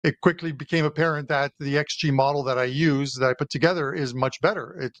it quickly became apparent that the XG model that I use, that I put together, is much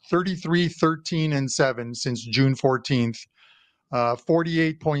better. It's 33, 13, and 7 since June 14th.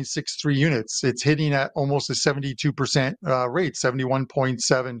 48.63 units. It's hitting at almost a 72% rate,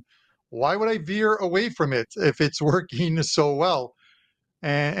 71.7. Why would I veer away from it if it's working so well?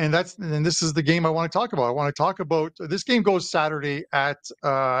 And this is the game I want to talk about. I want to talk about this game. Goes Saturday at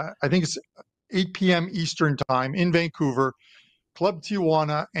I think it's 8 p.m. Eastern time in Vancouver. Club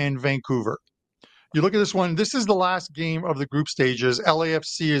Tijuana and Vancouver. You look at this one. This is the last game of the group stages.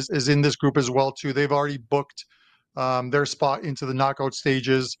 LAFC is in this group as well too. They've already booked their spot into the knockout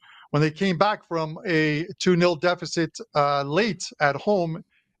stages. When they came back from a 2-0 deficit late at home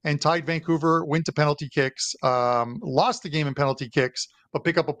and tied Vancouver, went to penalty kicks, lost the game in penalty kicks, but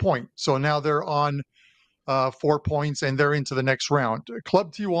pick up a point. So now they're on 4 points and they're into the next round.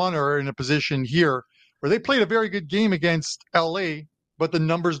 Club Tijuana are in a position here where they played a very good game against LA, but the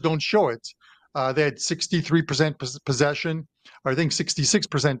numbers don't show it. They had 63% possession, or I think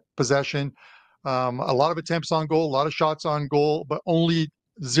 66% possession. A lot of attempts on goal, a lot of shots on goal, but only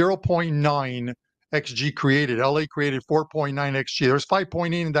 0.9 XG created. LA created 4.9 XG. There was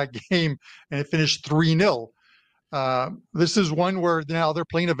 5.8 in that game, and it finished 3-0. This is one where now they're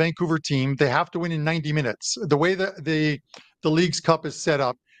playing a Vancouver team. They have to win in 90 minutes. The way that the League's Cup is set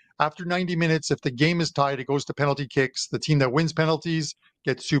up, after 90 minutes, if the game is tied, it goes to penalty kicks. The team that wins penalties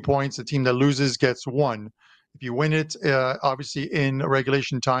gets 2 points. The team that loses gets 1. If you win it, obviously in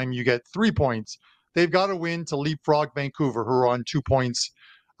regulation time, you get 3 points. They've got to win to leapfrog Vancouver, who are on 2 points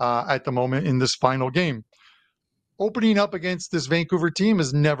at the moment in this final game. Opening up against this Vancouver team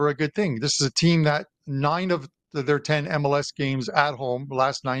is never a good thing. This is a team that 9 of their 10 MLS games at home, the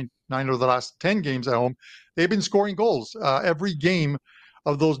last 9 of the last 10 games at home, they've been scoring goals. Every game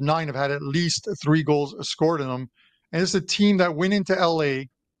of those 9 have had at least 3 goals scored in them. And it's a team that went into LA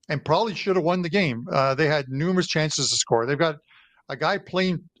and probably should have won the game. They had numerous chances to score. They've got a guy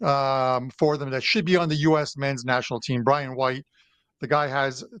playing for them that should be on the U.S. men's national team, Brian White. The guy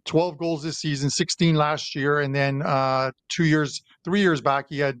has 12 goals this season, 16 last year, and then 3 years back,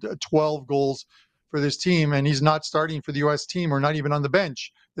 he had 12 goals for this team, and he's not starting for the U.S. team or not even on the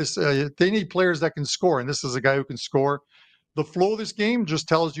bench. They need players that can score, and this is a guy who can score. The flow of this game just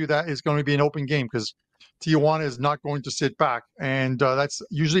tells you that it's going to be an open game because Tijuana is not going to sit back. And that's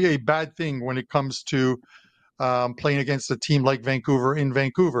usually a bad thing when it comes to playing against a team like Vancouver in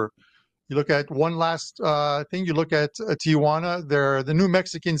Vancouver. You look at one last thing. You look at Tijuana. The new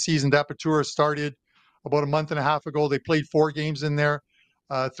Mexican season, the Apertura, started about a month and a half ago. They played 4 games in there.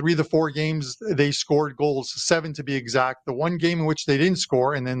 3 of the 4 games, they scored goals, 7 to be exact. The one game in which they didn't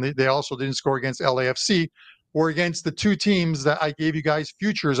score, and then they also didn't score against LAFC, were against the 2 teams that I gave you guys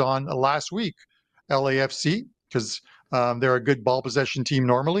futures on last week. LAFC, because they're a good ball possession team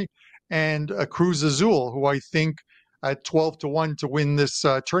normally, and Cruz Azul, who I think at 12-1 to win this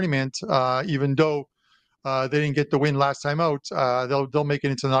tournament, even though they didn't get the win last time out, they'll make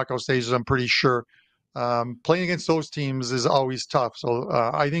it into the knockout stages, I'm pretty sure. Playing against those teams is always tough. So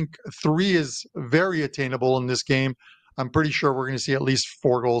I think 3 is very attainable in this game. I'm pretty sure we're going to see at least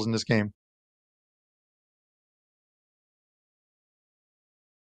 4 goals in this game.